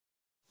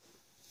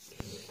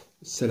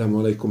السلام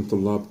عليكم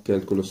طلاب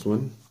كالكولس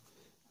 1.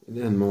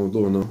 الآن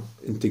موضوعنا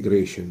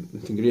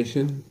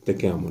integration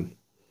تكامل.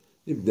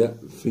 نبدأ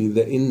في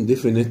the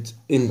indefinite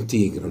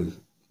integral.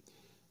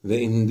 the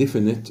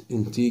indefinite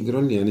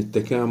integral يعني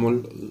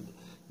التكامل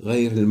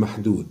غير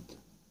المحدود.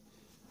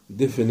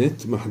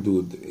 definite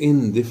محدود،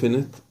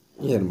 indefinite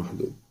غير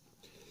محدود.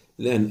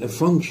 الآن a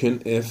function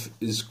f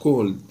is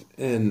called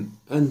an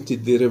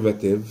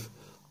antiderivative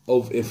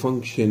of a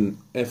function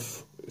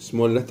f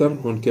small letter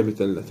هون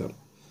capital letter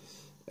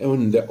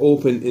on the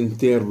open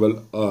interval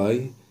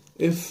I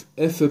if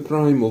f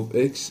prime of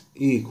x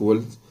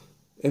equals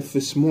f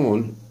small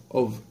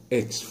of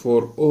x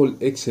for all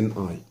x in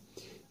I.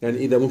 يعني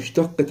إذا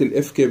مشتقة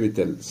ال f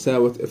capital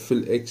ساوت f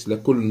ال x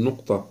لكل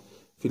نقطة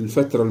في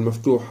الفترة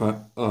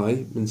المفتوحة I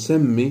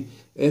بنسمي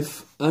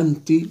f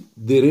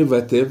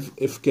antiderivative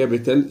f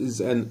capital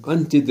is an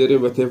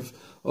antiderivative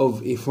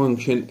of a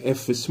function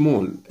f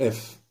small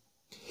f.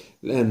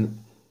 الآن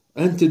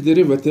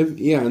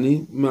antiderivative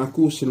يعني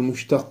معكوس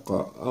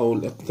المشتقة أو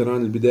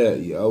الاقتران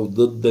البدائي أو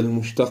ضد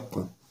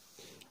المشتقة.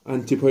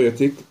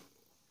 antibiotic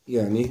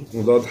يعني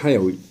مضاد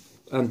حيوي،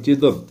 anti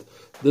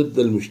ضد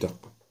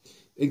المشتقة.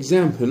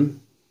 example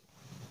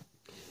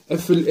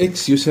f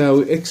x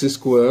يساوي x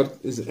squared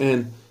is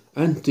an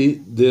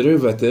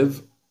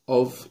antiderivative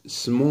of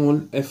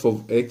small f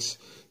of x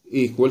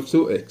equal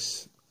to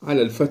x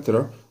على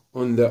الفترة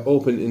on the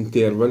open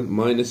interval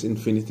minus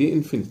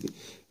infinity.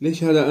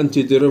 ليش هذا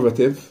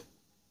antiderivative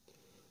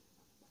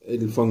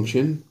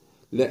الفانكشن؟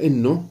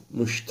 لأنه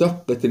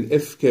مشتقة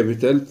الاف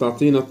كابيتال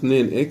تعطينا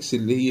 2x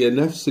اللي هي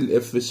نفس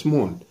الاف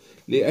سمول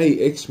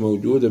لأي x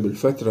موجودة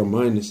بالفترة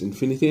minus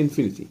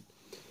infinity.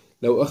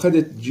 لو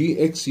أخذت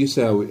جي اكس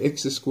يساوي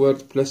x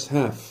squared plus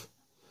half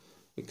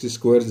x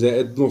squared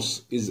زائد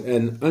نص is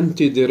an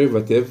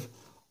antiderivative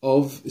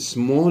of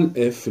small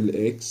f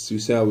x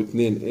يساوي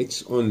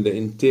 2x on the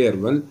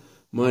interval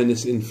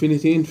minus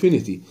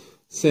infinity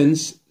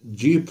since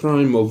g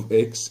prime of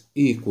x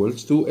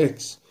equals to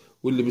x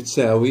واللي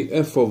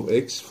بتساوي f of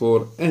x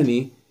for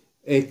any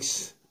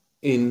x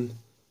in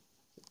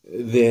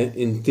the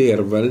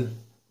interval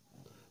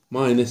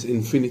minus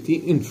infinity.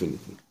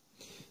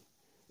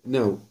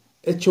 Now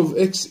h of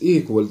x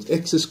equals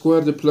x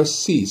squared plus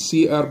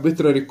c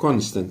arbitrary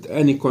constant,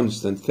 any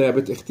constant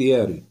ثابت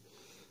اختياري،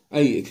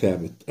 أي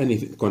ثابت any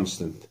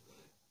constant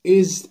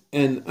is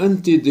an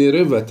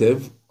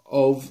antiderivative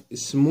of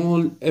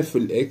small f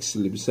x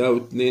اللي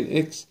بيساوي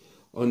 2x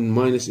on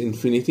minus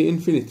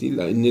infinity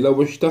لأني لو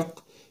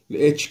بشتق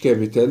ال h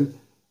capital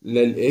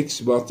لل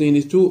x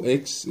بعطيني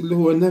 2x اللي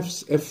هو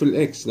نفس f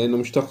x لأنه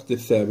مشتقة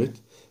الثابت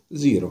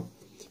 0.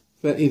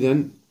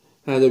 فإذا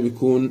هذا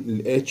بيكون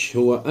ال h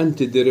هو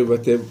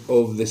antiderivative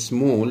of the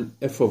small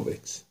f of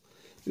x.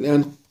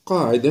 الآن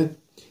قاعدة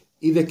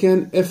إذا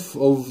كان f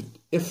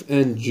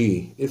and g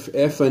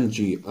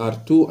are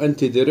two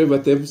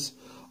antiderivatives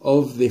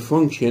of the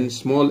function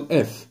small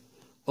f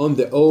on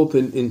the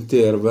open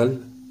interval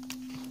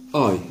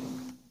I.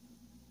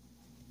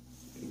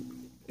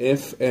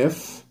 f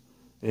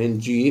and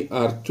g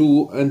are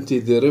two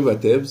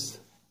antiderivatives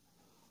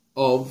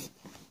of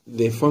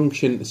the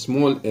function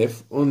small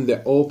f on the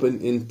open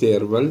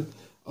interval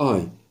I.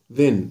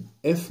 Then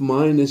f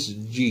minus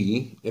g,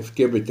 f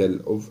capital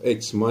of x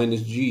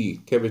minus g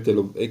capital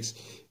of x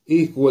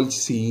equals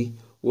c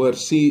where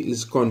c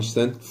is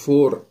constant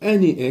for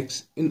any x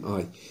in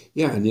I.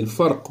 يعني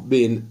الفرق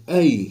بين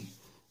أي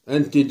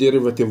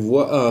antiderivative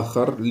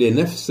وآخر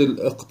لنفس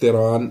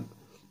الاقتران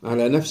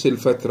على نفس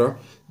الفترة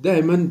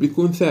دائما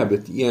بيكون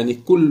ثابت. يعني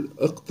كل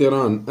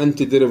اقتران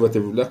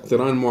antiderivative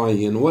لاقتران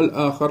معين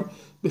والآخر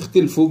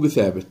بيختلفوا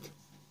بثابت.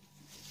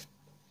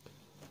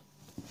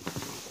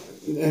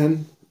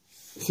 الآن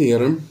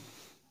theorem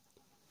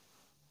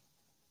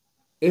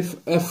if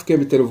f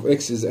capital of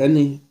x is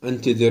any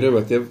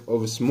antiderivative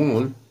of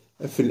small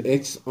f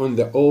x on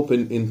the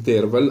open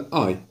interval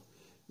I,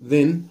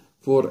 then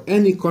for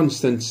any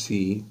constant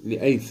c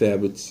لأي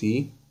ثابت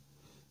c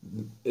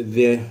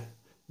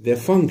the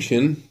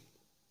function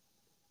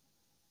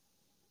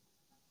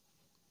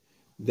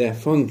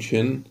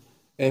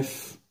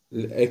f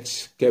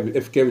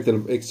capital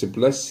of x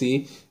plus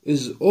c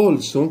is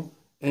also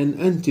an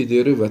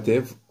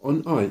antiderivative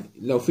on I.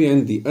 لو في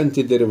عندي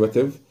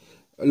antiderivative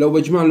لو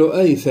بجمع له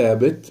أي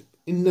ثابت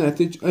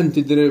الناتج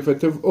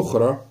antiderivative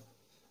أخرى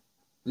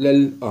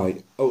للI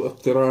أو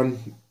اقتران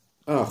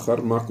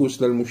آخر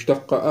معكوس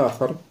للمشتقة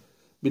آخر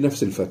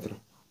بنفس الفترة.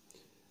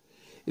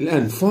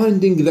 الآن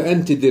finding the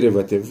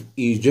antiderivative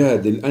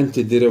إيجاد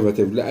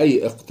الانتيديريفاتيف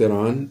لأي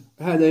اقتران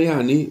هذا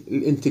يعني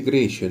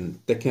الانتجريشن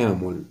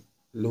تكامل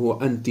اللي هو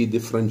anti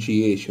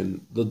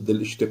differentiation ضد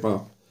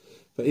الاشتقاق.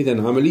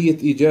 فإذا عملية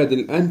إيجاد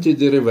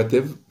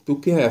الانتيديريفاتيف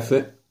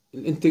تكافئ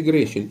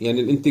الانتجريشن.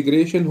 يعني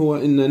الانتجريشن هو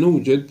إن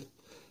نوجد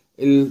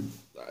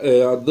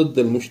ضد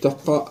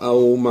المشتقة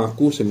أو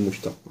معكوس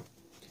المشتقة.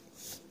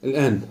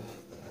 الآن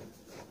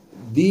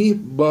d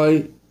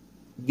by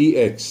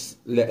dx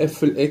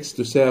لf x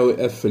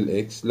تساوي f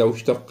x لو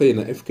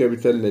اشتقينا f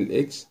كابيتال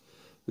للx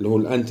اللي هو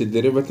الانتي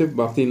ديريفاتيف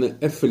بعطينا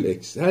f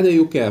x. هذا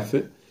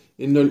يكافئ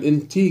إنه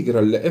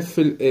الانتجرال لإف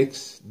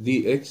الإكس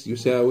دي إكس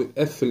يساوي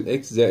إف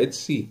الإكس زائد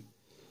سي.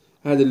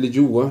 هذا اللي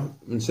جوا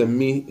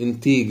بنسميه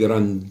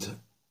انتجراند،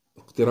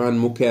 اقتران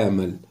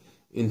مكامل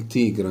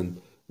انتجراند،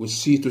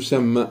 والسي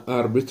تسمى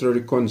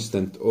arbitrary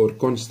constant or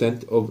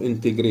constant of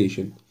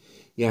integration.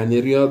 يعني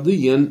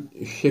رياضيا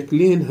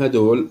الشكلين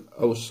هدول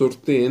أو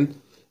الصورتين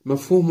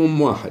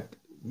مفهومهم واحد،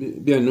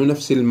 بأنه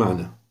نفس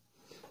المعنى.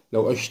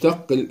 لو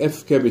أشتق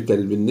الإف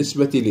كابيتال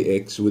بالنسبة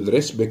لإكس with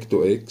respect to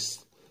إكس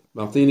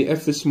بعطيني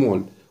إف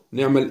سمول،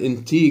 ونعمل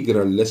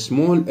انتجرال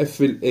لسمول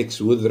إف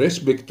الإكس with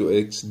respect to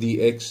إكس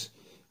دي إكس،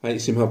 هاي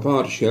اسمها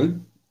بارشل.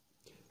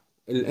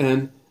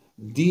 الآن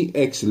دي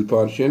إكس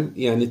البارشل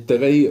يعني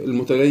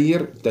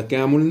المتغير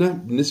تكاملنا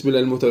بالنسبة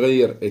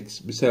للمتغير إكس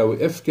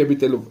بيساوي إف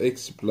كابيتال أوف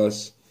إكس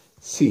بلس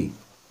سي.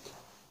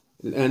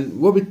 الآن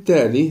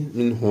وبالتالي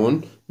من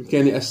هون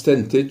بإمكاني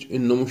أستنتج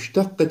إنه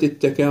مشتقة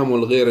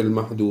التكامل غير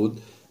المحدود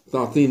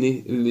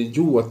تعطيني اللي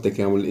جوا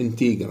التكامل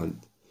الانتجراند.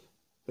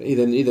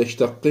 فإذا إذا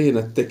اشتقينا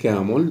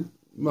التكامل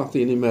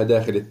بعطيني ما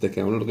داخل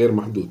التكامل الغير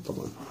محدود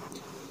طبعا.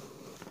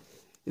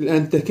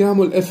 الآن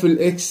تكامل f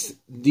الx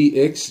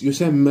dx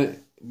يسمى،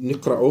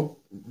 نقرأه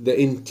the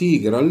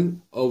integral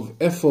of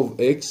f of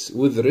x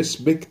with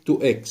respect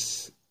to x.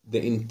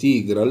 the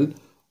integral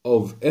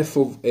of f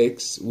of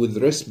x with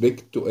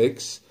respect to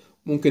x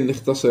ممكن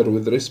نختصر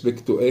with respect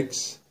to x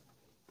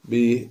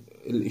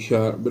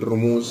بالإشارة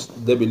بالرموز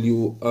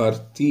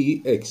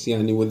WRTX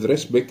يعني with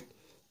respect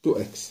to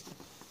x.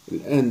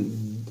 الآن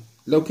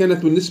لو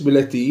كانت بالنسبة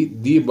ل t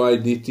d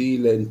by dt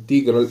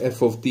لانتجرال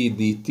f of t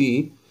dt،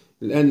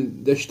 الآن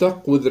بدي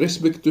أشتق with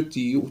respect to t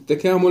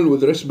والتكامل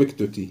with respect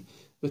to t،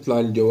 بيطلع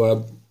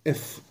الجواب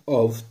f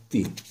of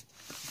t.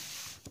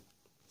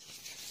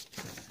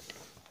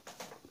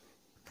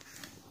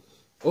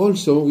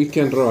 Also we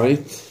can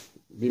write،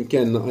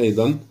 بإمكاننا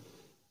أيضا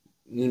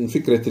من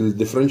فكرة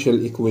ال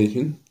differential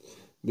equation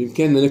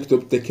بإمكاننا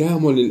نكتب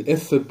تكامل ال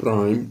f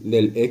برايم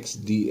لل x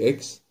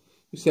dx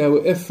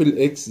يساوي f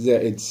ال x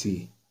زائد c.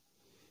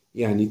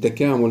 يعني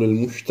تكامل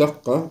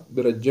المشتقة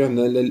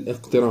برجعنا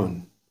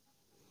للاقتران،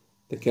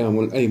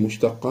 تكامل أي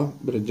مشتقة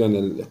برجعنا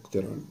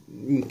للاقتران.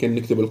 يمكن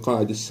نكتب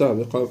القاعدة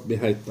السابقة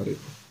بهاي الطريقة.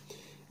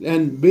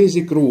 الآن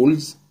basic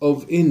rules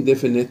of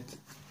indefinite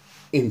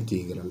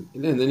integral.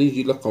 الآن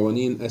نيجي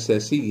لقوانين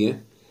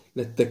أساسية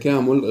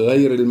للتكامل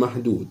غير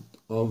المحدود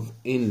of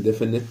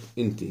indefinite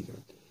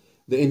integral.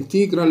 The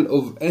integral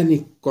of any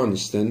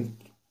constant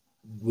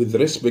with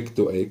respect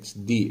to x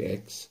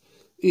dx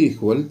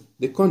equal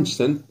the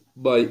constant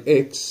by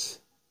x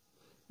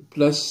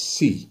plus c.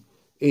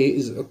 a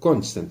is a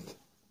constant.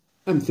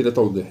 أمثلة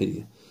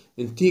توضيحية.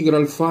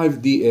 integral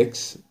 5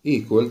 dx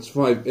equals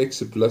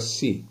 5x plus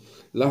c.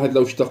 لاحظ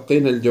لو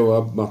اشتقينا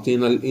الجواب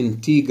معطينا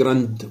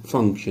الانتجراند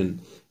فانكشن،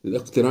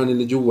 الاقتران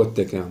اللي جوا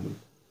التكامل.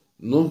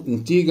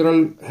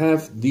 integral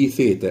half d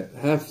theta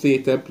half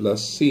theta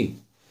plus c.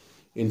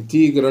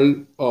 integral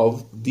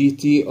of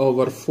dt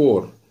over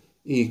 4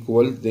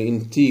 equal the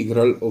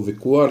integral of a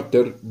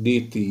quarter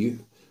dt،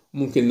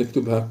 ممكن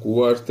نكتبها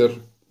quarter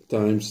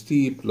times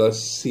t plus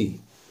c.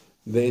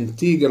 the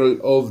integral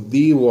of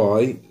dy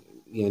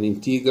يعني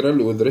integral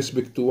with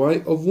respect to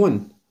y of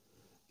 1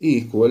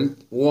 equal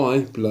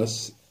y plus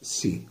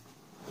c.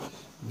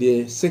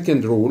 The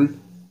second rule,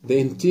 the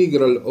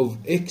integral of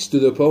x to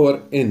the power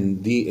n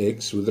dx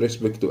with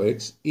respect to x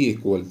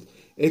equals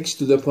x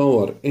to the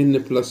power n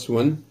plus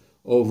 1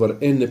 over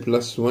n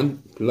plus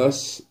 1 plus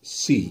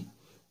c,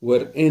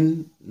 where n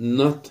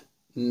not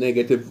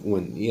negative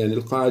 1. يعني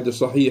القاعدة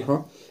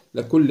صحيحة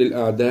لكل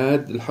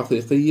الأعداد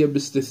الحقيقية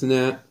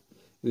باستثناء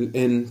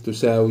n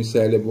تساوي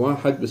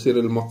 -1، بصير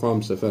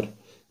المقام صفر،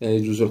 يعني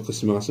يجوز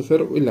القسمة مع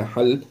صفر، وإلا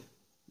حل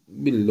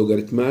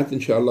باللوغاريتمات إن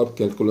شاء الله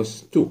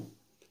بكالكولس 2.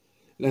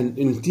 لأن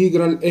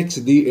integral x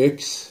dx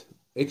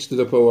x to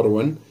the power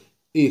 1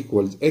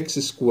 equals x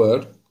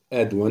squared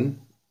add 1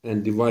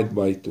 and divide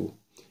by 2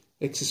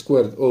 x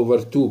squared over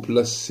 2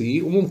 plus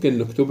c، وممكن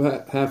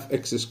نكتبها half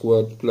x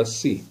squared plus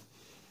c.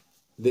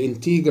 The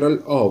integral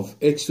of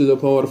x to the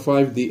power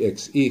 5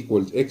 dx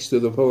equals x to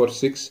the power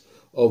 6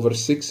 over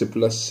 6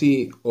 plus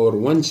c, or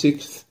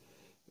 1/6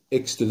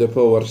 x to the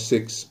power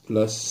 6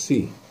 plus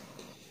c.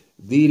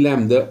 d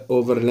lambda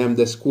over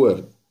lambda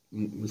squared،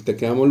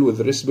 التكامل with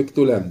respect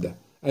to lambda،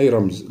 أي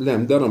رمز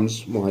lambda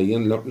رمز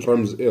معين،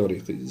 رمز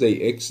إغريقي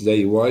زي x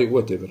زي y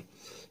whatever.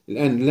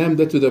 الآن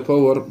lambda to the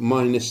power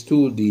minus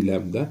 2 d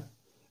lambda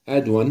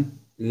add 1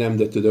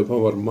 lambda to the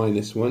power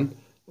minus 1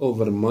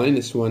 over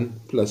minus 1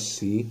 plus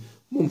c،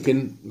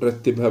 ممكن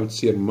نرتبها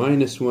بتصير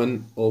minus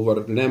 1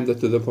 over lambda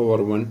to the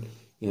power 1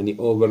 يعني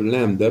over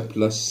lambda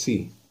plus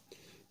c.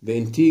 The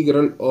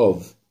integral of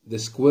the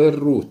square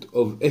root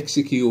of x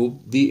cubed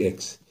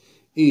dx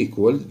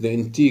equals the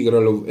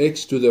integral of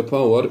x to the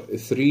power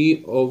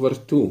 3 over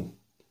 2.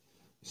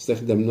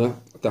 استخدمنا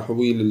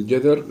تحويل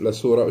الجذر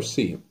لصورة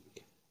أسية.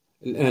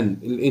 الآن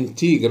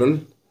الانتجرال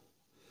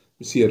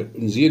بصير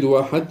نزيد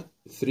 1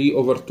 3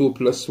 over 2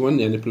 plus 1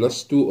 يعني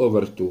plus 2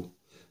 over 2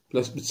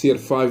 plus بتصير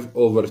 5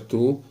 over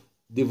 2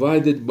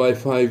 divided by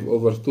 5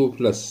 over 2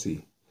 plus c.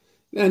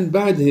 لأن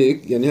بعد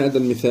هيك يعني هذا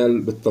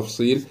المثال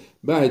بالتفصيل،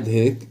 بعد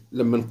هيك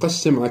لما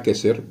نقسم على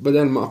كسر،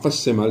 بدل ما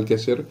أقسم على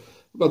الكسر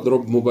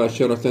بضرب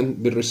مباشرة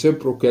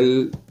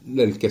بالريسيبروكال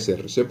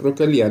للكسر.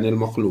 reciprocal يعني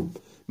المقلوب.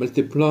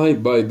 multiply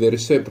by the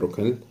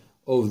reciprocal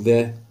of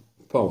the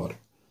power.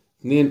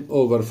 2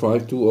 over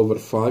 5 2 over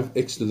 5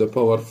 x to the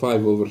power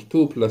 5 over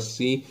 2 plus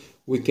c.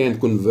 we can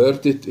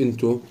convert it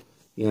into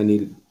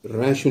يعني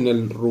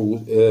rational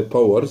root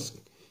powers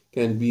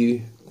can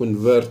be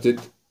converted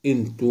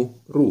into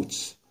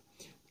roots.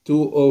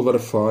 2 over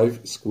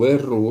 5 square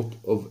root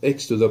of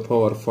x to the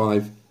power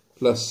 5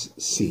 plus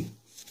c.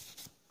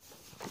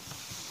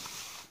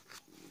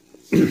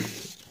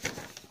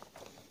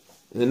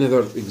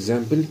 Another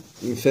example,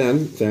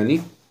 مثال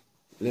ثاني.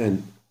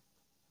 الآن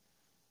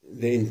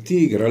the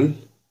integral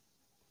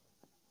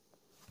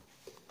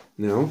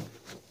now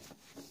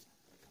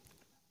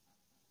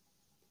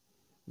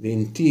the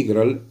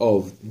integral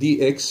of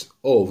dx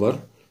over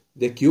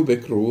the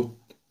cubic root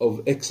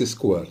of x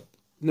squared.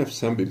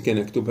 نفسها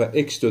بإمكاني أكتبها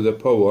x to the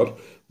power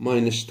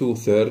minus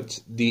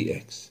 2/3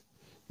 dx.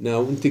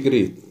 Now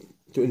integrate.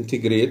 To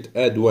integrate,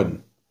 add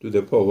 1 to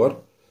the power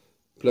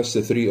plus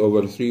the 3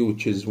 over 3,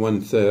 which is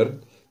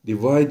 1/3.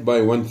 Divide by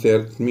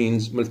 1/3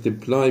 means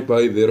multiply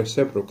by the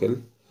reciprocal.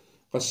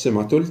 قسم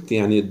على تلت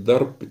يعني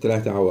الضرب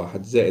ب3 على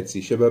 1 زائد c.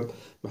 شباب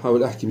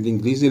بحاول أحكي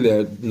بالإنجليزي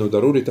لأنه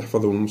ضروري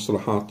تحفظوا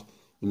المصطلحات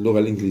باللغة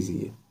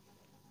الإنجليزية.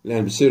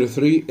 الآن بصير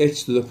 3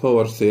 x to the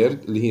power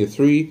third اللي هي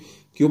 3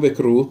 cubic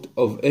root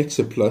of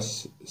x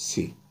plus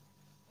c.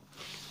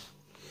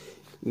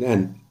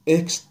 الآن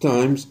x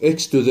times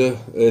x to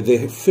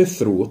the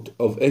fifth root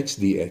of x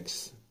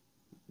dx.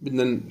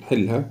 بدنا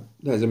نحلها،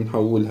 لازم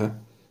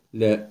نحولها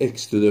ل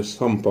x to the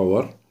some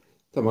power.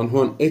 طبعا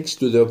هون x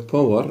to the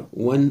power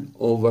 1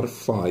 over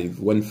 5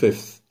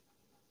 1/5.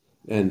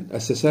 الآن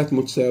أساسات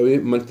متساوية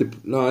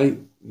multiply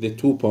the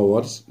two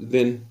powers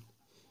then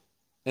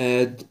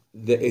add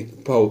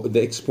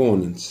the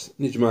exponents.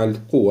 نجمع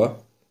القوة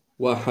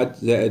 1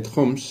 زائد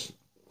 5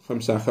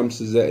 5 على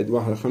 5 زائد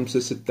 1 على 5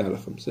 6 على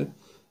 5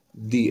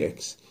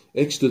 dx.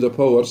 x to the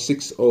power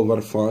 6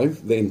 over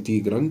 5 the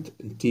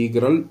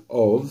integral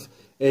of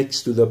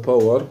x to the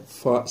power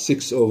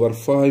 6 over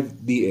 5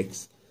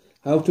 dx.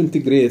 How to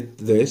integrate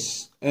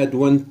this? Add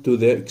 1 to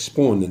the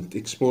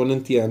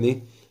exponent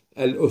يعني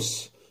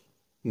الأس.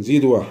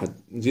 نزيد 1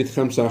 نزيد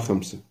 5 على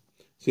 5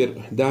 يصير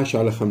 11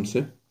 على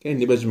 5.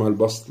 كأني بجمع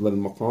البسط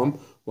للمقام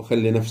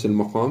وخلي نفس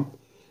المقام.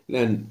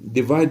 لأن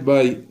divide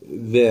by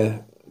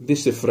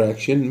this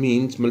fraction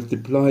means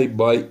multiply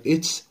by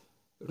its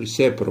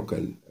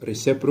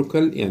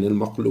reciprocal يعني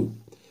المقلوب.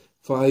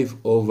 5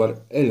 over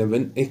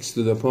 11 x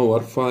to the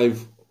power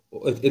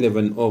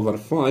 11 over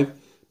 5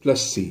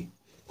 plus c.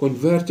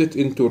 Convert it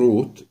into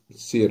root.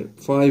 يصير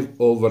 5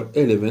 over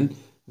 11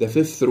 the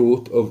fifth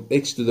root of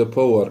x to the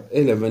power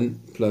 11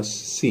 plus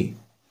c.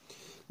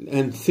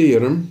 And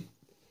theorem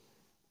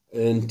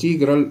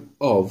integral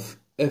of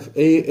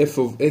f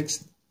of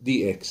x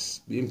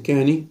dx.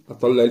 بإمكاني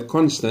أطلع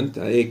الكونستانت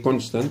a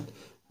constant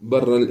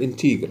برا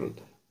الانتجرال.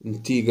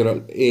 integral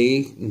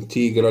a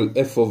integral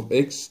f of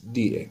x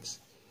dx.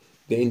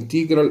 The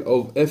integral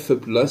of f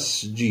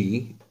plus g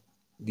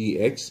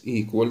dx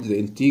equals the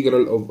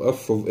integral of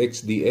f of x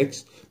dx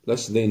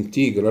plus the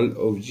integral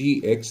of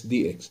gx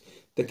dx.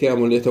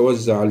 تكامل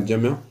يتوزع على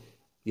الجمع،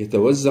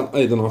 يتوزع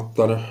أيضا على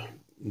الطرح.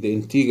 The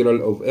integral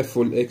of f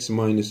of x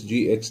minus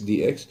gx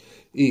dx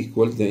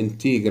equals the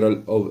integral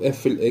of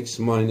f of x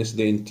minus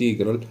the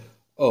integral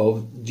of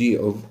g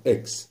of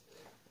x.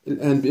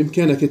 الآن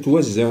بإمكانك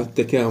توزع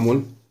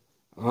التكامل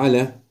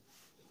على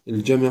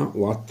الجمع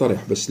وعلى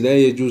الطرح، بس لا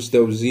يجوز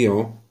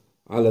توزيعه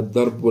على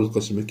الضرب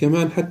والقسمة.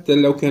 كمان حتى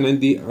لو كان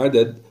عندي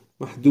عدد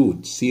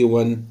محدود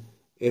c1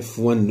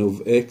 f1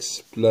 of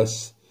x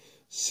plus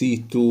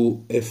c2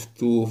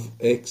 f2 of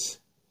x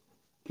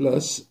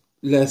plus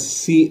لا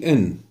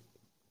cn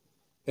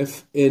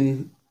fn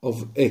of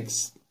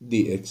x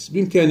dx.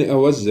 بإمكاني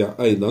أوزع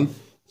أيضا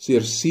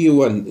تصير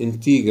c1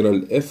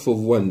 integral f of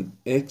 1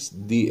 x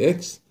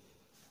dx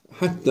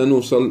حتى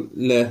نوصل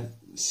ل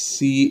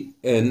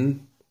cn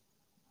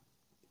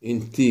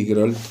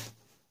integral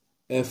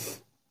f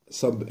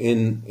sub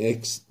n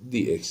x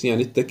dx.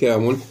 يعني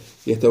التكامل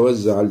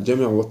يتوزع على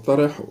الجمع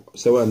والطرح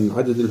سواء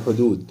عدد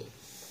الحدود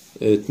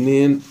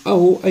 2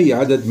 أو أي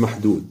عدد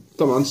محدود.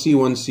 طبعا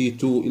c1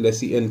 c2 إلى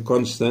cn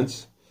constants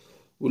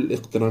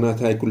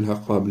والاقترانات هاي كلها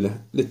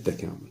قابلة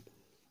للتكامل.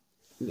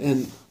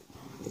 الآن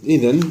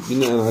إذن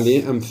بناء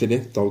عليه أمثلة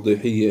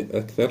توضيحية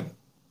أكثر.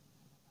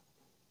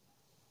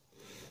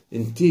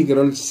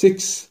 integral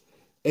 6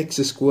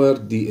 x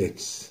squared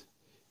dx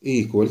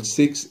equals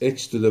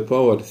 6x to the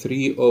power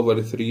 3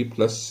 over 3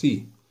 plus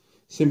c.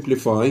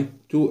 Simplify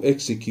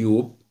 2x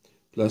cubed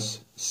plus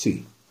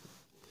c.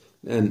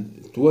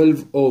 And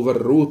 12 over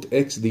root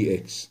x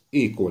dx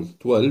equals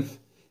 12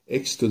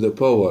 x to the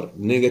power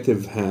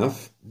negative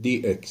half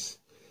dx.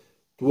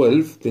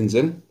 12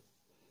 تنزل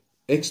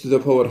x to the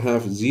power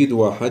half زيد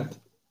 1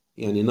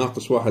 يعني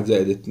ناقص 1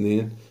 زائد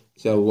 2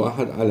 تساوي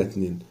 1 على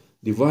 2.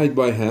 divide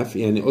by half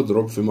يعني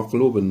اضرب في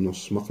مقلوب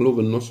النص. مقلوب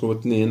النص هو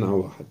 2 على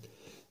 1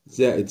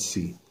 زائد c.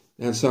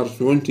 يعني صار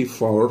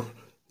 24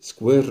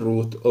 square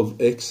root of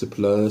x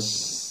plus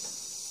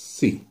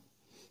c.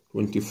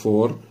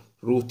 24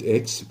 root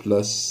x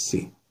plus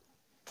c.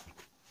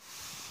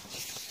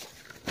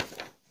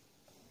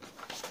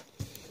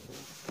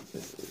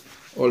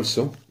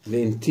 Also,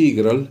 the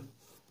integral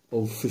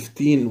of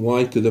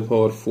 15y to the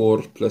power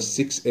 4 plus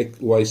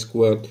 6y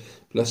squared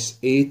plus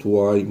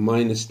 8y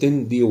minus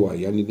 10 dy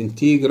يعني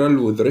الانتجرال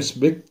with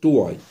respect to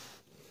y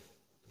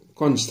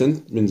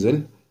constant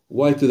بنزل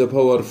y to the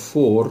power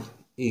 4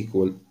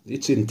 equal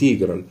its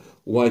integral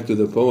y to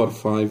the power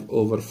 5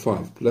 over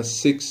 5 plus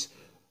 6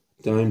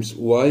 times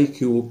y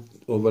cubed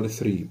over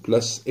 3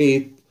 plus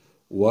 8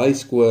 y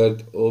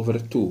squared over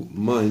 2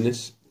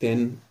 minus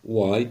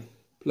 10y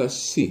plus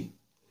c.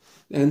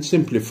 And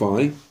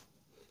simplify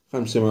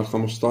 5 مع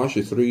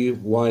 15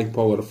 3y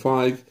power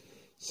 5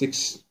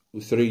 6 و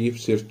 3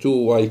 بصير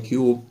 2y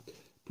cubed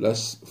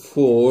plus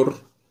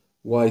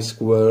 4y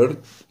squared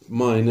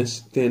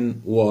minus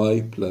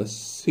 10y plus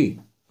c.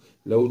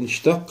 لو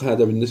نشتق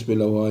هذا بالنسبة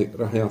لواي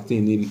راح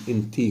يعطيني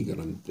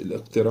الانتيجراند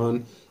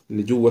الاقتران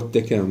اللي جوا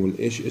التكامل.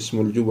 ايش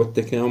اسمه اللي جوا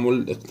التكامل؟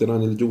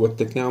 الاقتران اللي جوا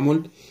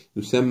التكامل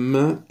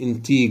يسمى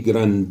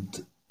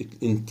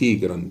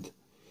انتيجراند.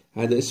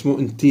 هذا اسمه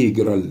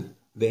انتيجرال.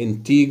 The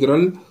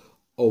integral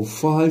of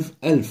 5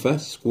 alpha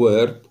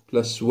squared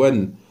plus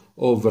 1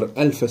 over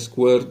alpha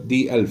squared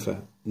d alpha.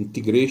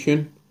 Integration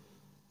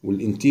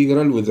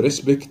والintegral with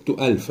respect to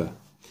alpha.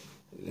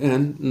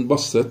 الآن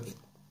نبسط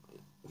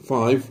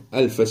 5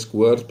 alpha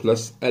squared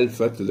plus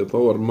alpha to the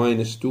power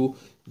minus 2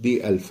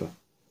 d alpha.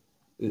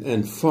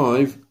 الآن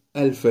 5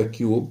 alpha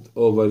cubed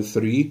over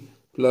 3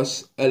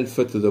 plus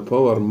alpha to the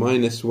power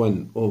minus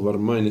 1 over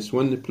minus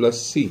 1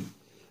 plus c.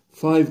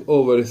 5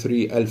 over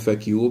 3 alpha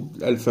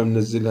cubed alpha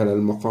منزلها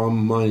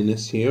للمقام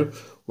minus here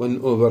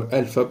 1 over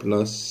alpha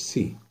plus c.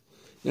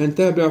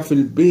 نتابع في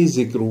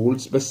البيزك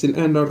رولز بس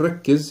الآن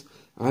نركز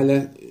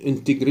على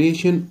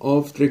integration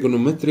of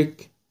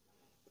trigonometric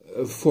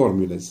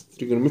formulas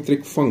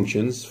trigonometric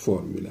functions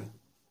formula.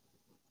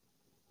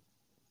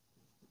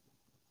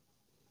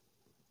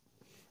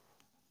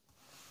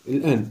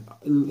 الآن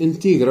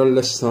الانتجرال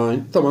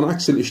للساين طبعا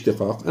عكس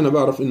الاشتقاق. أنا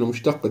بعرف إنه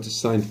مشتقة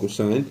الساين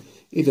كوساين،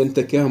 إذا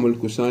تكامل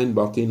كوساين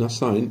بعطينا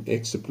ساين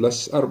x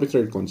plus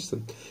arbitrary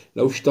constant.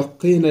 لو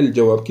اشتقينا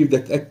الجواب كيف بدي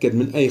أتأكد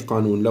من أي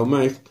قانون؟ لو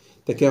معي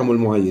تكامل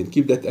معين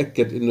كيف بدي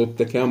أتأكد إنه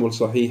التكامل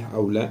صحيح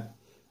أو لا؟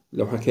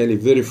 لو حكى لي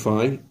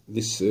verify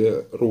this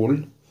rule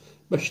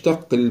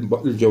بشتق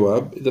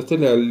الجواب، إذا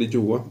طلع اللي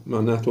جوا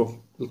معناته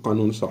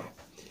القانون صح.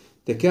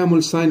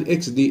 تكامل ساين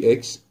x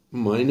dx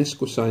minus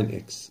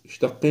كوساين x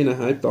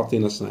اشتقينا هاي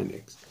بتعطينا ساين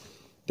x.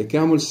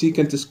 تكامل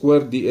secant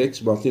square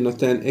dx بعطينا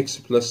tan x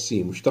plus c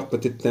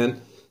مشتقة التان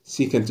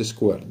secant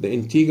square. The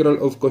integral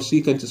of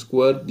cosecant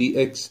square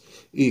dx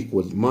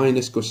equals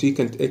minus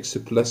cosecant x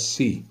plus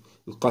c.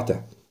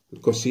 القطع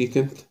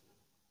الcosecant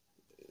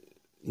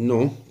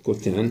no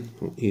cotan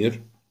here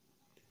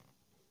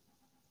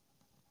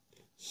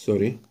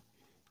sorry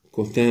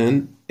cotan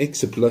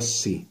x plus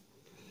c.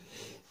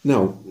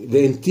 Now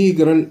the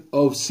integral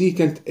of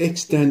secant x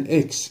tan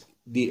x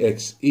dx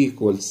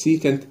equals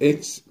secant x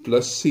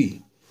plus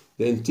c.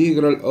 The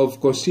integral of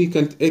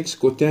cosecant x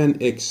cotan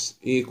x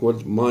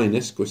equals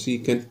minus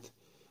cosecant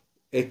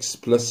x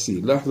plus c.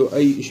 لاحظوا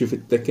أي إشي في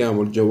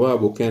التكامل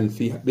جوابه كان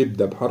فيه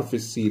بيبدأ بحرف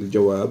السي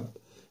الجواب،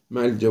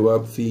 مع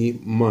الجواب فيه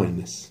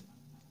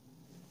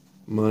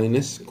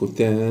minus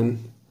كوتان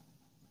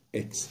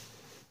x.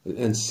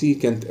 الآن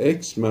secant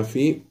x ما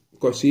فيه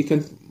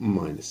cosecant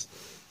minus.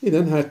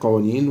 إذا هاي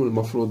قوانين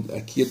والمفروض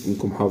أكيد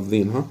إنكم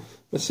حافظينها،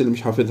 بس اللي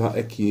مش حافظها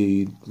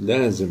أكيد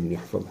لازم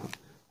يحفظها،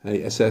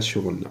 هاي أساس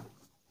شغلنا.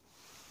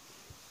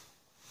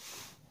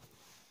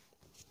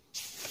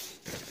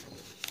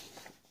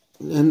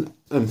 الآن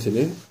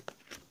أمثلة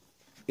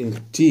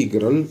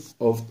integral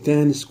of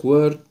tan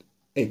squared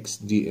x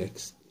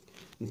dx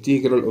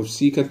integral of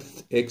secant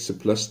x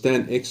plus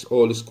tan x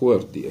all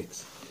squared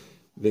dx.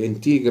 The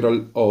integral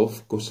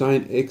of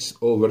cosine x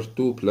over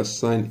 2 plus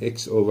sine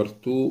x over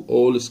 2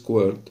 all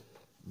squared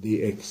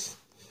dx.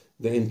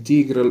 The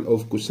integral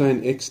of cosine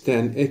x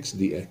tan x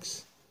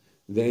dx.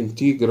 The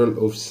integral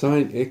of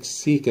sine x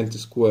secant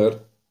squared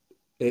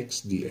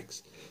x dx.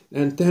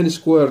 And tan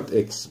squared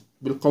x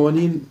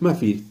بالقوانين ما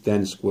في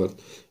tan squared،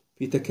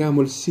 في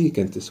تكامل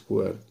secant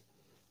squared.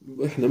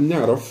 احنا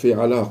بنعرف في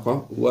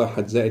علاقة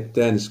 1 زائد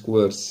tan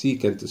squared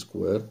secant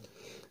squared،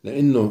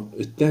 لأنه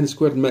التان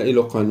سكويرد ما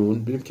إله قانون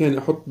بإمكاني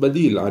أحط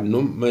بديل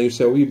عنه ما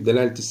يساويه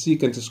بدلالة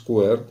السيكنت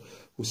سكويرد،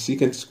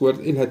 والسيكنت سكويرد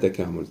إلها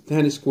تكامل.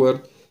 تان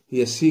سكويرد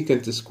هي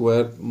سيكنت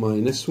سكويرد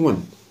ماينس 1،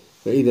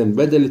 فإذا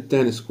بدل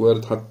التان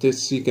سكويرد حطيت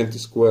سيكنت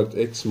سكويرد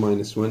إكس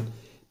ماينس 1.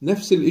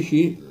 نفس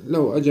الإشي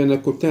لو أجانا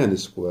كوتان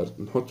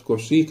سكويرد نحط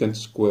كوسيكنت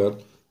سكويرد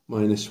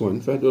ماينس 1،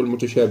 فهدول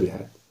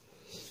متشابهات.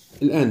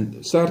 الآن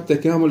صار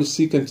تكامل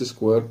السيكنت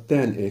سكويرد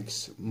تان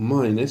إكس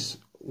ماينس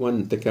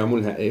 1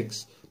 تكاملها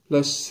إكس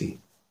بلس سي.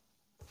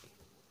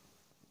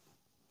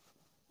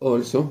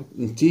 also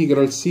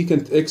integral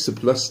secant x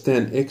plus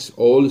tan x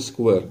all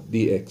squared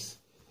dx.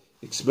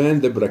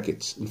 expand the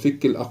brackets.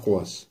 نفك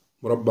الأقواس.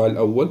 مربع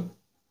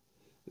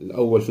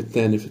الأول في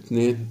الثاني في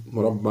 2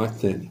 مربع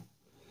الثاني.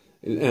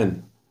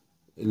 الآن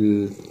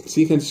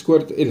السيكنت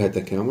سكويرد إلها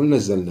تكامل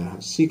نزلناها.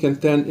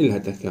 السيكنت تان إلها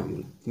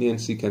تكامل 2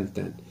 سيكنت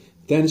تان.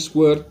 تان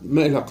سكويرد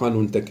ما إلها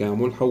قانون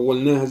تكامل،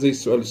 حولناها زي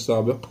السؤال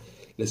السابق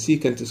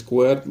لسيكنت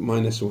سكويرد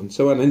ماينس 1.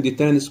 سواء عندي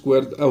تان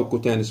سكويرد أو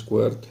كوتان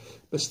سكويرد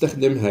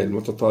بستخدم هاي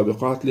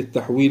المتطابقات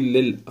للتحويل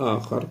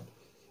للآخر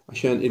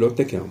عشان إله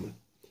تكامل.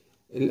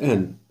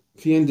 الآن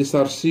في عندي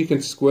صار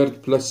سيكنت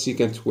سكويرد بلس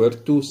سيكنت سكويرد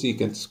 2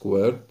 سيكنت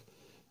سكويرد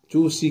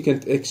 2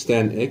 سيكنت اكس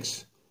تان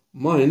اكس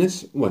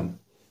ماينس 1.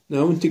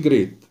 now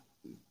integrate.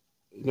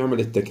 نعمل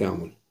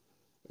التكامل.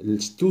 ال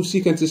 2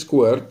 secant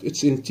squared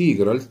its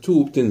integral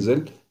 2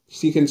 بتنزل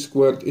secant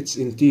squared its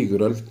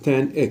integral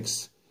tan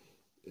x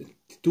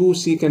 2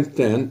 secant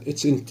tan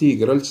its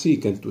integral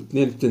secant و2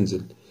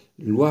 بتنزل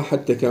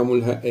الواحد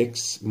تكاملها x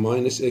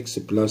minus x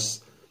plus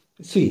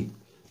c.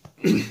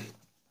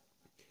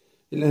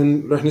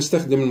 الآن راح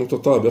نستخدم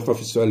المتطابقة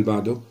في السؤال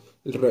بعده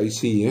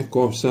الرئيسية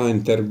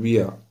كوساين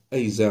تربيع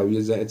أي زاوية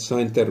زائد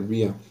ساين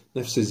تربيع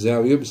نفس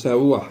الزاوية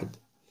بيساوي 1.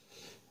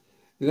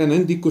 الآن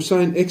عندي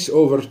كوساين x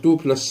over 2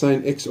 plus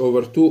ساين x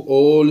over 2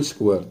 all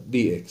squared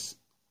dx.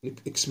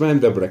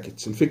 expand the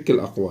brackets. نفك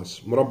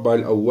الأقواس. مربع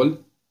الأول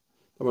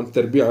طبعا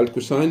تربيع على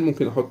الكوساين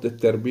ممكن أحط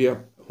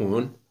التربيع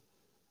هون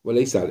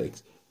وليس على x.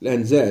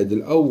 الآن زائد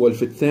الأول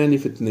في الثاني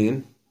في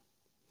 2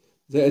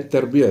 زائد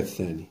تربيع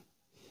الثاني.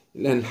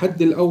 الآن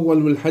الحد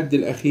الأول والحد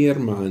الأخير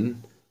معا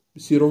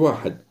بصيروا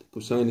 1.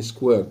 كوساين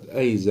سكويرد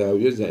أي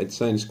زاوية زائد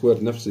ساين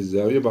سكويرد نفس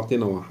الزاوية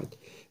بعطينا 1.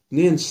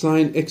 2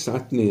 ساين اكس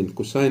على 2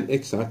 كوساين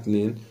اكس على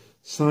 2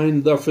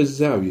 ساين ضعف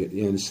الزاوية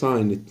يعني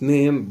ساين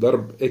 2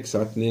 ضرب اكس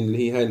على 2 اللي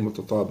هي هاي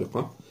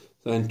المتطابقة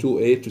ساين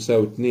 2a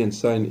تساوي 2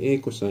 ساين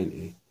a كوساين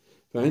a.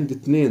 فعندي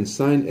 2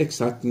 ساين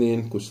اكس على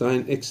 2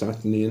 كوساين اكس على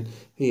 2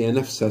 هي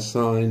نفسها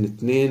ساين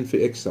 2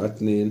 في اكس على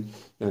 2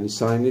 يعني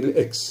ساين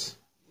الاكس.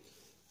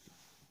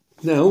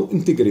 now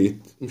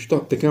integrate. مش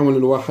تكامل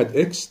الواحد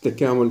اكس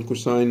تكامل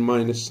الكوساين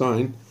ماينس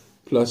ساين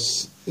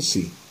بلس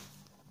سي.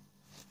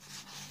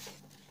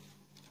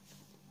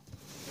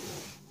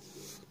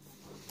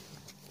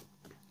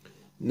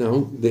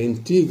 now the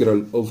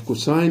integral of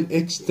cosine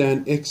x tan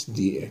x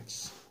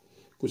dx.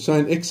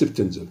 cosine x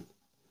بتنزل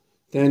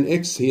tan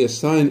x هي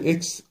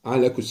sin x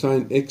على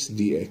cosine x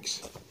dx.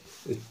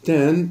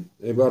 التان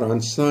عبارة عن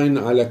ساين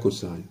على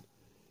كوساين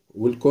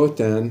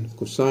والكوتان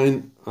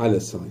كوساين على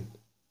ساين.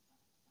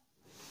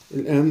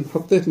 الآن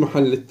حطيت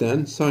محل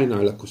التان ساين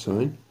على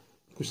كوساين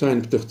كوساين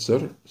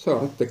بتختصر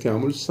صار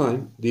تكامل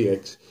ساين دي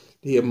اكس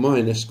اللي هي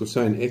ماينس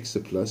كوساين اكس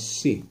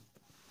بلس سي.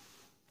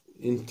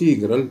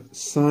 انتجرال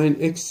ساين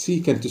اكس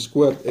سيكنت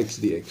سكوير اكس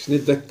دي اكس.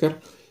 نتذكر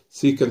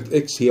سيكنت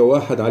اكس هي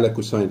 1 على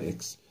كوساين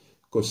اكس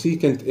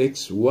كوسيكنت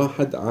اكس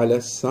 1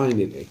 على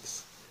ساين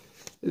الاكس.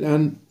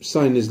 الآن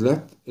ساين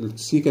نزلت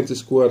السيكنت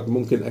سكوير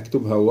ممكن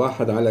أكتبها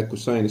 1 على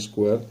كوساين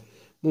سكوير.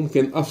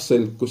 ممكن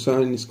أفصل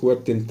كوساين سكوير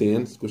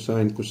تنتين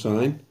كوساين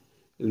كوساين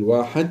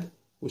الواحد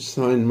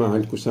والساين مع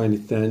الكوساين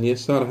الثانية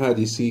صار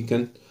هذه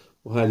سيكنت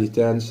وهذه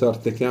تان صار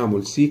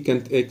تكامل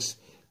سيكنت اكس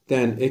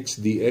تان اكس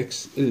دي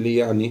اكس اللي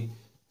يعني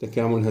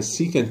تكاملها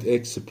السيكنت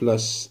اكس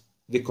بلس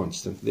the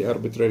constant the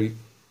arbitrary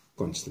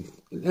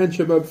constant. الآن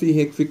شباب في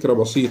هيك فكرة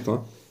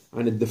بسيطة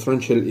عن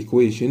الديفرنشال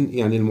ايكويشن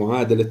يعني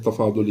المعادلة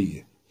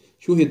التفاضلية.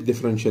 شو هي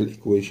الديفرنشال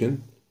ايكويشن؟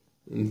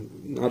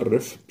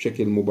 نعرف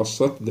بشكل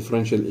مبسط.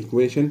 differential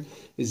equation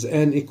is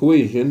an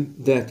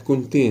equation that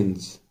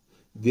contains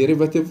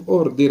derivative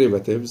or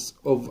derivatives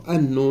of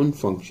unknown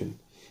function.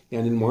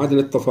 يعني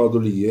المعادلة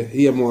التفاضلية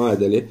هي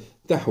معادلة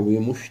تحوي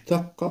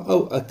مشتقة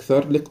أو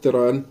أكثر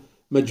لاقتران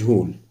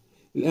مجهول.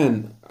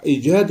 الآن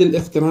إيجاد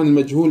الاقتران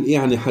المجهول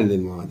يعني حل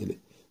المعادلة.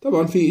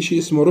 طبعا في شيء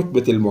اسمه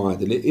رتبة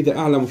المعادلة. إذا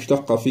أعلى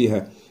مشتقة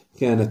فيها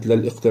كانت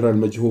للاقتران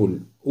المجهول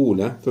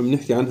أولى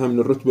فبنحكي عنها من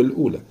الرتبة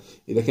الأولى.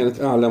 إذا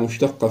كانت أعلى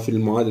مشتقة في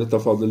المعادلة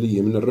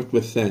التفاضلية من الرتبة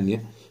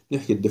الثانية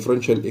نحكي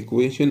differential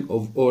equation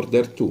of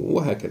order 2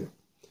 وهكذا.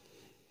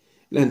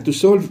 الآن to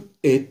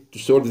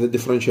solve the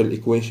differential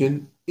equation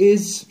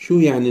is شو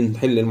يعني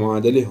نحل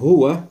المعادلة؟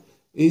 هو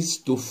is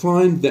to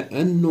find the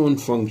unknown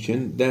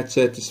function that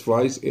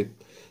satisfies it.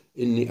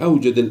 إني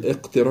أوجد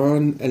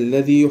الاقتران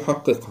الذي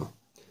يحققها.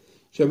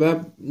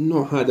 شباب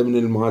النوع هذا من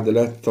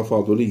المعادلات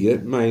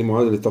التفاضلية معي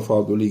معادلة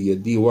تفاضلية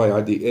دي واي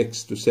على دي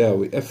اكس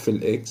تساوي اف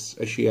الاكس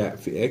أشياء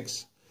في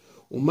اكس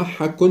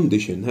ومعها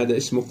كونديشن هذا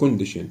اسمه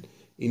كونديشن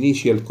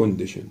initial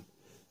condition.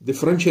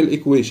 differential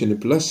equation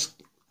plus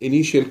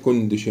initial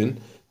condition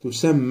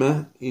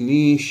تسمى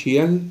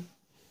initial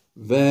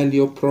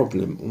value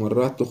problem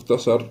ومرات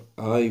تختصر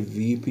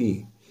IVP.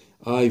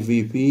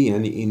 IVP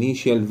يعني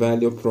initial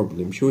value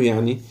problem. شو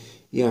يعني؟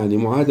 يعني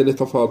معادلة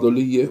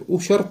تفاضلية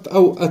وشرط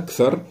أو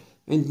أكثر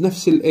عند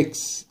نفس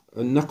الإكس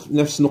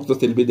نفس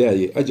نقطة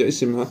البداية. أجا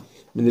اسمها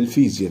من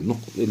الفيزياء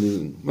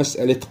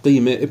مسألة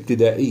قيمة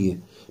ابتدائية.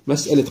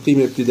 مسألة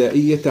قيمة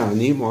ابتدائية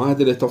تعني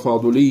معادلة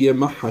تفاضلية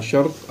معها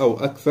شرط أو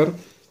أكثر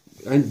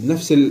عند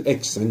نفس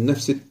الإكس، عند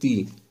نفس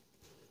التي.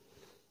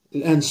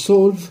 الآن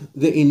solve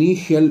the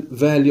initial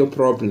value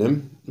problem.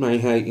 معي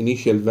هاي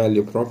initial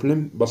value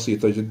problem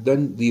بسيطة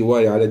جدا. dy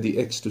على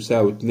dx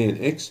تساوي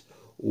 2x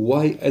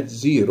y at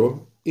 0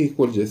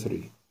 equals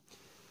 3.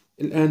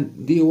 الآن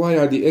dy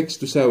على dx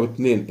تساوي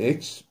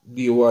 2x،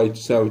 dy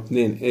تساوي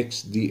 2x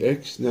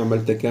dx،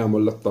 نعمل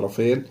تكامل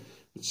للطرفين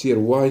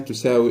بتصير y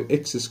تساوي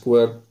x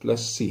سكوير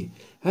بلس c.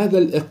 هذا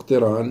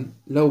الاقتران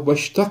لو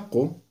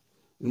بشتقه،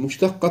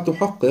 المشتقة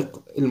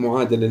تحقق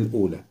المعادلة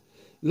الأولى.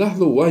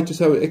 لاحظوا y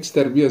تساوي x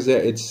تربيع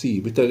زائد c،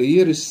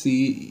 بتغيير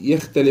السي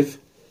يختلف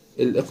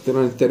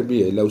الاقتران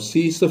التربيعي. لو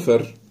c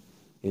صفر،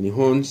 يعني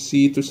هون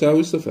c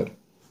تساوي صفر،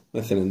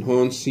 مثلا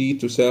هون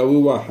c تساوي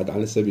 1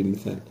 على سبيل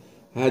المثال،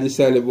 هذه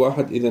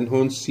 -1، إذا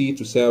هون c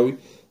تساوي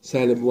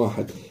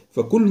 -1.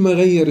 فكل ما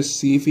غير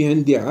السي في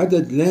عندي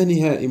عدد لا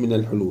نهائي من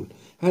الحلول.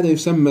 هذا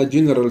يسمى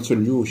general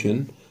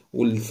solution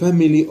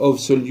والفاميلي of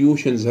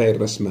solutions، هاي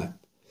الرسمات.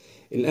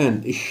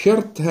 الآن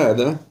الشرط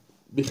هذا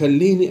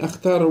بخليني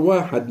أختار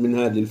واحد من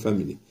هذه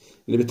الفاميلي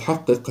اللي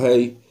بتحقق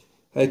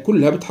هاي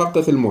كلها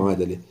بتحقق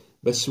المعادلة،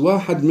 بس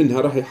واحد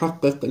منها راح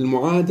يحقق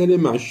المعادلة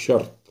مع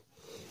الشرط.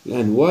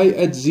 الآن y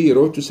at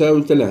 0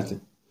 تساوي 3،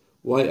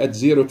 y at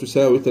 0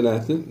 تساوي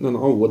 3،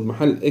 نعوض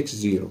محل x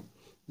 0،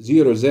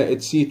 0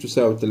 زائد c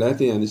تساوي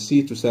 3، يعني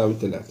c تساوي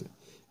 3.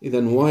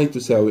 إذا y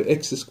تساوي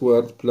x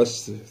سكوير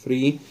بلس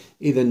 3.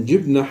 إذا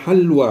جبنا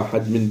حل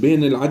واحد من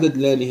بين العدد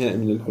لا نهائي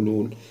من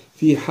الحلول.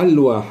 في حل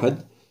واحد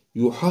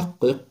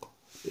يحقق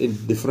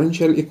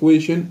الديفرنشال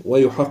ايكويشن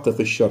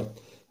ويحقق الشرط.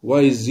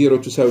 y 0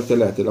 تساوي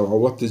 3، لو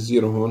عوضت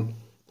الزيرو هون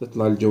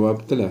تطلع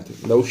الجواب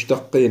 3. لو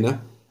اشتقينا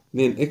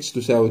 2x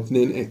تساوي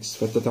 2x،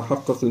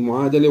 فتتحقق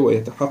المعادلة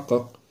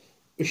ويتحقق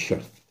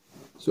الشرط.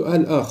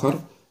 سؤال آخر: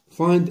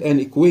 find an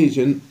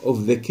equation of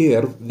the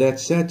curve that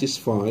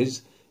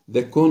satisfies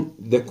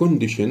the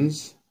conditions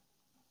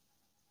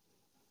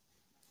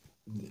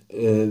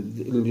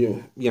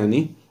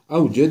يعني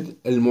أوجد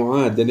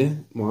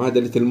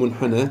معادلة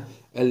المنحنى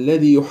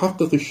الذي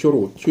يحقق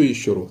الشروط. شو هي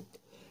الشروط؟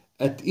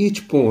 at each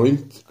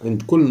point،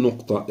 عند كل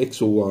نقطة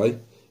x و y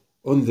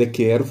on the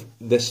curve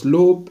the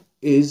slope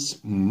is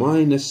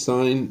minus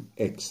sin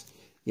x،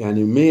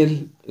 يعني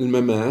ميل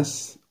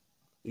المماس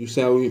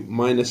يساوي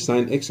minus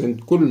sin x عند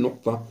كل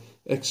نقطة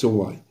x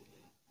و y.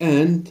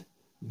 and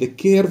the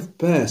curve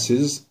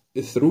passes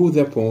through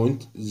the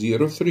point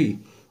 0,3،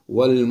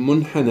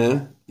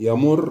 والمنحنى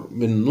يمر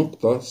من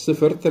نقطة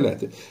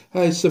 0,3.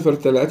 هاي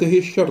 0,3 هي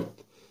الشرط.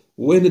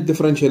 وين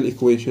الديفرنشال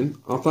ايكويشن؟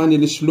 أعطاني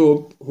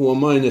السلوب هو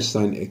minus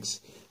sin x،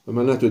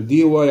 فمعناته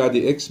dy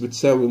على dx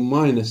بتساوي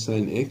minus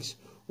sin x،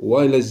 y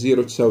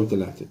للزيرو تساوي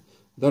 3.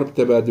 ضرب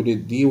تبادلي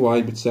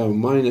dy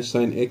بتساوي minus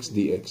sin x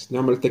dx،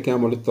 نعمل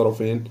تكامل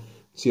الطرفين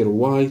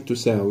تصير y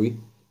تساوي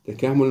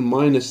تكامل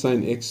minus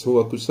sin x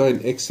هو كوساين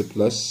x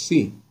plus c.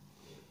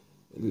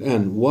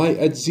 الآن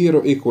y at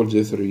 0 equals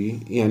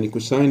 3، يعني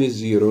كوساين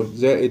الزيرو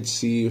زائد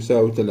c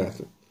يساوي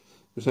 3.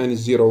 كوساين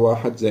الزيرو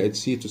 1 زائد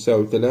c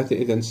تساوي 3،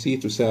 إذا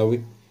c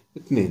تساوي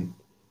 2،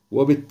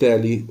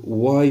 وبالتالي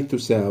y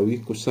تساوي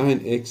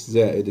كوساين x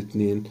زائد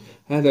 2.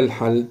 هذا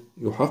الحل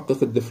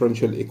يحقق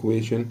الديفرنشال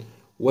ايكويشن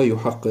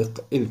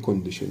ويحقق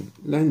الكونديشن.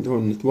 لعند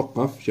هون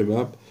نتوقف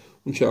شباب،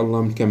 وإن شاء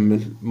الله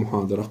نكمل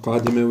محاضرة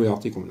قادمة،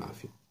 ويعطيكم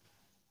العافية.